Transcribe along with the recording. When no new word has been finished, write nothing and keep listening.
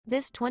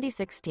This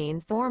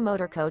 2016 Thor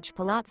Motor Coach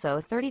Palazzo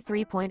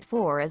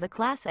 33.4 is a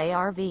Class A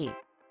RV.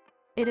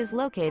 It is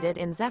located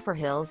in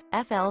Zephyrhills,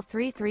 FL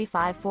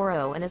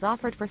 33540 and is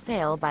offered for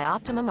sale by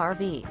Optimum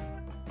RV.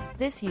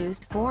 This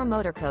used Thor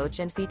Motor Coach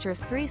and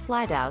features 3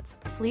 slideouts,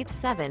 sleeps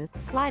 7,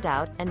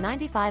 slideout, and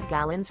 95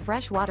 gallons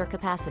fresh water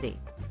capacity.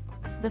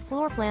 The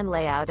floor plan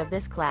layout of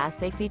this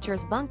Class A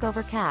features bunk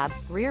over cab,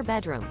 rear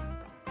bedroom.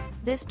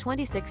 This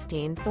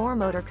 2016 Thor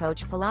Motor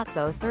Coach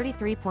Palazzo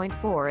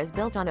 33.4 is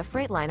built on a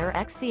Freightliner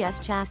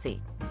XCS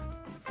chassis.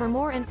 For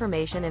more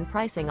information and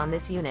pricing on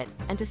this unit,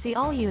 and to see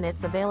all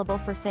units available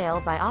for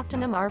sale by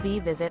Optimum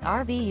RV, visit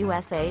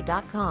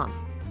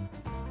RVUSA.com.